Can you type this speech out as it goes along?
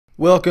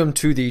Welcome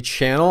to the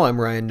channel.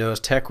 I'm Ryan Knows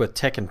Tech with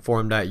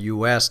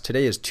TechInform.us.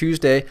 Today is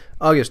Tuesday,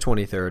 August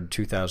 23rd,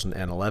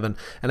 2011,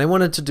 and I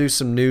wanted to do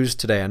some news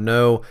today. I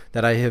know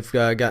that I have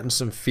gotten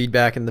some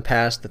feedback in the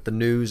past that the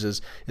news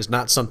is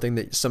not something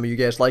that some of you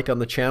guys like on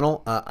the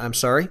channel. I'm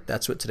sorry,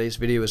 that's what today's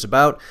video is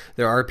about.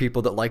 There are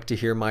people that like to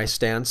hear my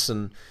stance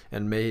and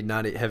may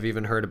not have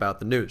even heard about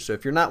the news. So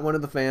if you're not one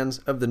of the fans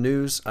of the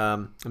news,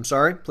 I'm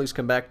sorry. Please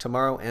come back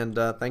tomorrow, and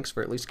thanks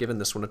for at least giving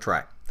this one a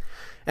try.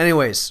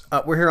 Anyways,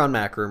 we're here on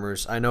Mac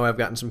Rumors. I know I've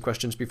gotten some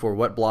questions before.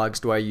 What blogs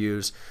do I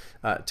use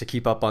to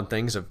keep up on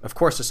things? Of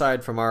course,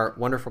 aside from our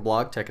wonderful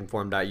blog,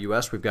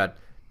 TechInform.us, we've got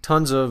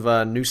tons of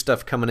new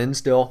stuff coming in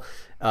still,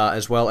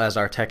 as well as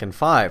our Tech in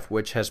 5,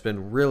 which has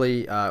been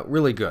really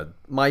good.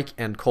 Mike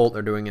and Colt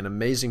are doing an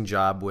amazing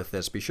job with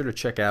this. Be sure to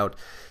check out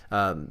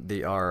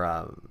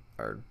our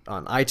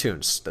on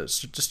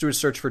iTunes. Just do a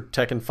search for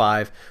Tech in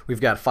 5.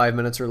 We've got 5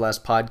 minutes or less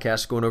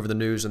podcasts going over the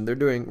news, and they're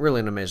doing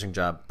really an amazing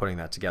job putting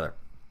that together.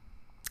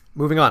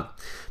 Moving on,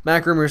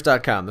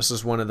 MacRumors.com. This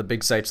is one of the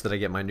big sites that I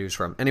get my news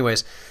from.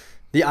 Anyways,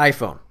 the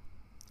iPhone,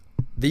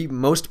 the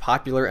most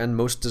popular and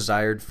most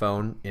desired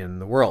phone in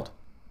the world,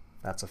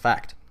 that's a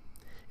fact,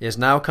 is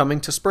now coming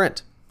to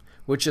Sprint,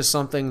 which is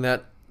something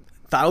that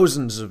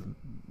thousands of,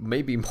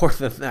 maybe more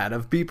than that,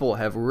 of people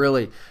have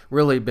really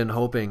been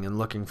hoping and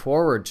looking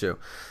forward to.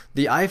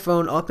 The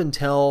iPhone up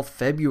until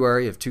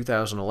February of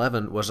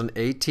 2011 was an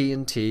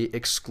AT&T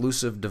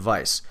exclusive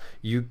device.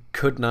 You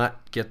could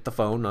not get the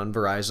phone on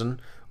Verizon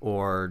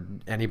or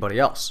anybody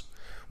else.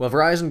 Well,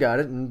 Verizon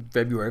got it in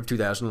February of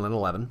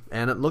 2011,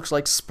 and it looks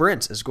like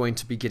Sprint is going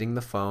to be getting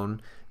the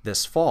phone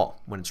this fall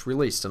when it's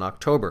released in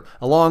October,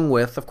 along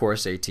with, of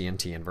course, AT&T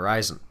and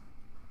Verizon.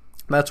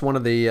 That's one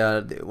of the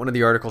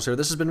articles here.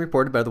 This has been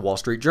reported by the Wall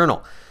Street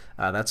Journal.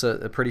 That's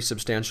a pretty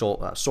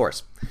substantial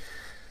source.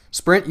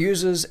 Sprint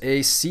uses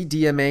a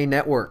CDMA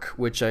network,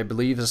 which I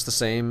believe is the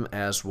same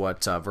as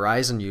what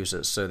Verizon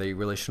uses, so they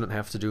really shouldn't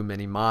have to do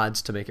many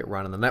mods to make it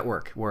run on the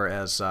network,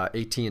 whereas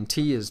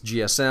AT&T is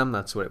GSM,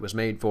 that's what it was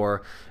made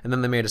for, and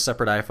then they made a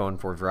separate iPhone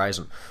for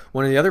Verizon.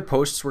 One of the other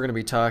posts we're going to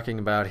be talking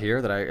about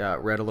here that I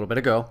read a little bit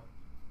ago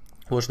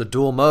was the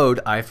dual mode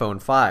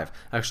iPhone 5.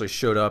 Actually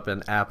showed up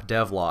in app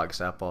dev logs,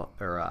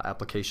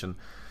 application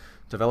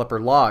developer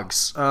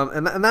logs.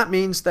 And that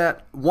means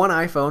that one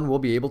iPhone will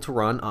be able to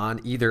run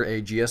on either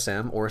a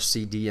GSM or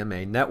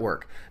CDMA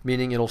network,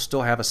 meaning it'll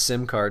still have a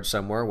SIM card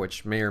somewhere,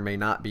 which may or may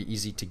not be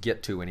easy to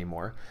get to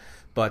anymore.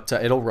 But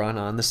it'll run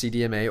on the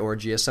CDMA or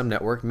GSM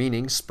network,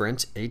 meaning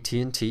Sprint,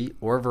 AT&T,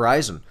 or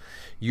Verizon.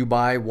 You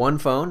buy one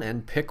phone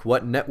and pick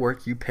what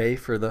network you pay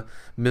for the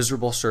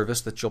miserable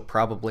service that you'll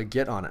probably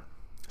get on it.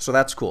 So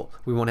that's cool.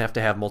 We won't have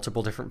to have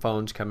multiple different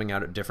phones coming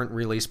out at different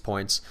release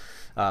points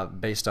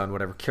based on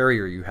whatever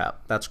carrier you have.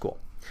 That's cool.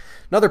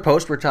 Another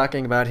post we're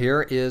talking about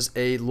here is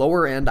a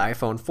lower-end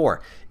iPhone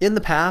 4. In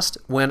the past,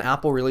 when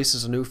Apple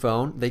releases a new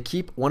phone, they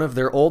keep one of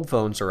their old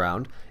phones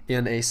around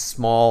in a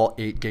small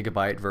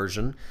 8GB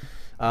version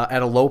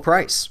at a low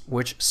price,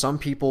 which some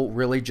people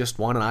really just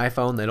want an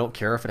iPhone. They don't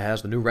care if it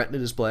has the new Retina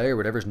display or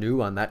whatever's new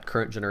on that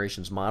current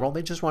generation's model.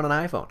 They just want an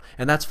iPhone,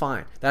 and that's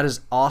fine. That is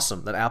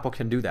awesome that Apple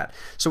can do that.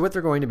 So what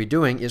they're going to be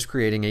doing is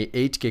creating a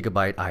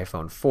 8GB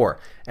iPhone 4.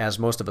 As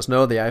most of us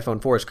know, the iPhone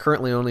 4 is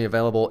currently only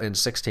available in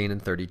 16 and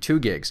 32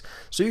 gigs.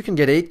 So you can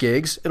get 8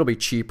 gigs. It'll be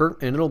cheaper,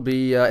 and it'll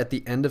be at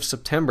the end of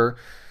September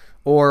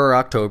or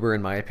October,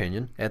 in my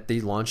opinion, at the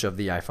launch of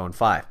the iPhone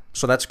 5.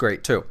 So that's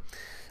great too.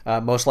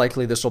 Most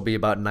likely this will be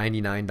about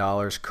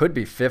 $99, could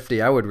be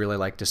 $50. I would really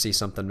like to see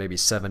something maybe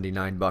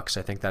 $79.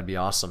 I think that'd be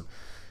awesome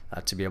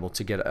to be able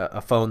to get a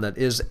phone that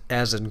is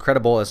as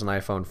incredible as an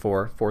iPhone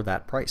 4 for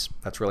that price.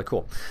 That's really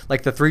cool.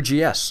 Like the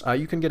 3GS.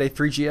 You can get a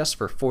 3GS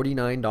for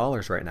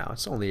 $49 right now.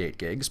 It's only 8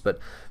 gigs, but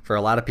for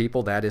a lot of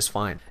people that is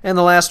fine. And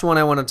the last one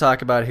I want to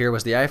talk about here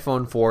was the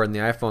iPhone 4 and the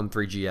iPhone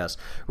 3GS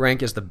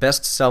rank as the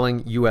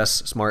best-selling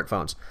US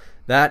smartphones.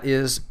 That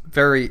is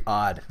very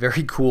odd,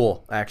 very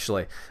cool,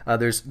 actually.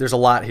 There's a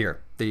lot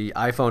here. The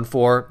iPhone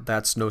 4,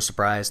 that's no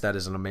surprise. That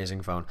is an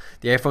amazing phone.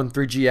 The iPhone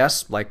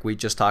 3GS, like we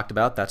just talked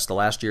about, that's the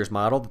last year's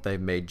model that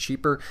they've made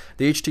cheaper.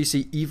 The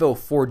HTC Evo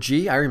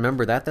 4G, I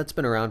remember that. That's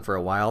been around for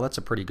a while. That's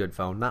a pretty good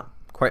phone. Not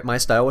quite my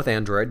style with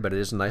Android, but it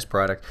is a nice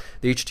product.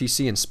 The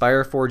HTC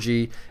Inspire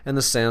 4G and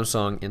the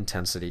Samsung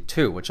Intensity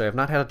 2, which I have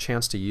not had a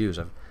chance to use.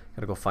 I've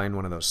got to go find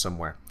one of those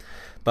somewhere.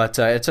 But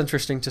it's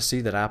interesting to see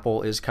that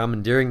Apple is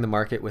commandeering the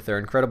market with their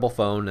incredible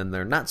phone and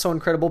their not so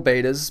incredible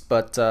betas,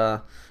 but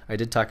I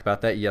did talk about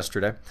that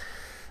yesterday.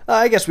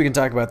 I guess we can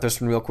talk about this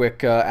one real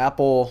quick.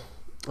 Apple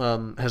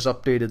has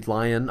updated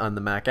Lion on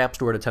the Mac App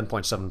Store to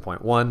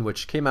 10.7.1,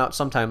 which came out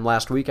sometime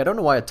last week. I don't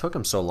know why it took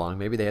them so long.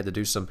 Maybe they had to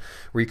do some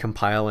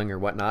recompiling or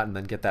whatnot and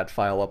then get that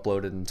file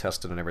uploaded and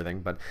tested and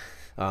everything. But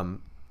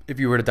if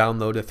you were to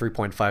download a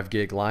 3.5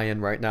 gig Lion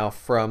right now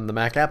from the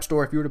Mac App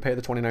Store, if you were to pay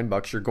the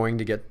 $29, you're going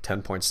to get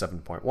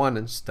 10.7.1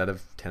 instead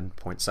of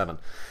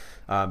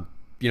 10.7.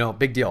 You know,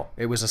 big deal.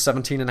 It was a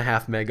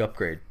 17.5 meg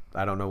upgrade.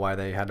 I don't know why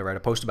they had to write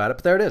a post about it,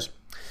 but there it is.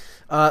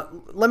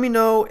 Let me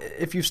know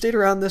if you've stayed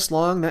around this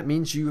long. That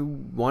means you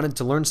wanted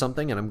to learn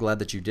something, and I'm glad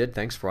that you did.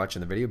 Thanks for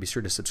watching the video. Be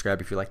sure to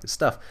subscribe if you like this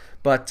stuff.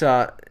 But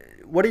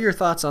what are your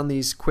thoughts on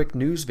these quick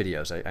news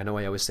videos? I know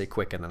I always say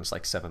quick and then it's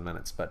like 7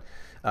 minutes, but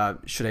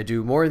should I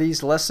do more of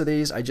these, less of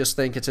these? I just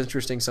think it's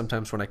interesting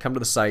sometimes when I come to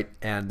the site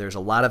and there's a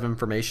lot of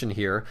information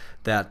here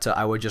that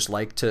I would just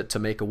like to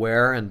make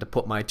aware and to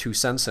put my 2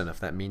 cents in, if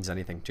that means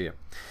anything to you.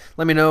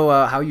 Let me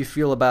know how you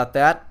feel about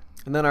that.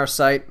 And then our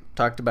site,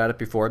 talked about it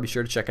before, be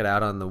sure to check it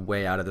out on the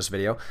way out of this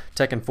video,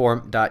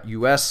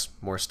 techinform.us,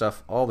 more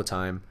stuff all the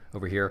time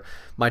over here.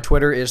 My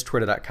Twitter is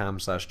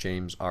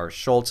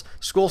twitter.com/JamesRSchultz.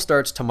 School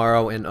starts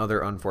tomorrow in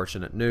other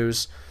unfortunate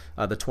news.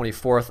 The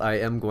 24th, I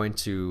am going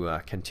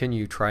to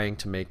continue trying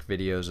to make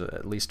videos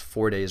at least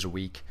 4 days a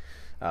week.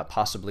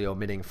 Possibly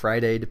omitting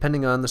Friday,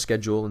 depending on the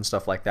schedule and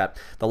stuff like that.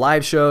 The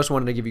live shows,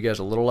 wanted to give you guys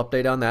a little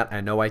update on that. I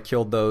know I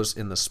killed those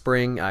in the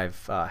spring.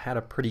 I've had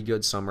a pretty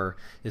good summer.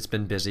 It's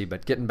been busy,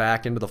 but getting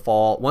back into the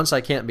fall, once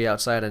I can't be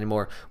outside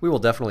anymore, we will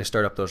definitely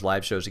start up those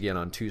live shows again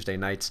on Tuesday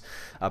nights,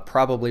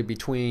 probably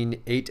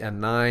between 8 and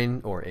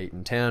 9, or 8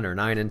 and 10, or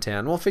 9 and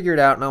 10. We'll figure it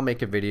out, and I'll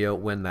make a video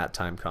when that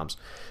time comes.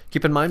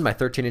 Keep in mind, my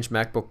 13-inch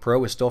MacBook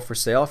Pro is still for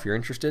sale. If you're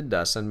interested,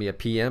 send me a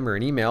PM or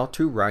an email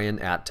to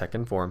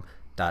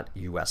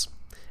ryan@techinform.us.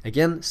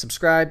 Again,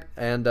 subscribe,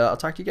 and I'll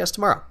talk to you guys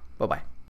tomorrow. Bye-bye.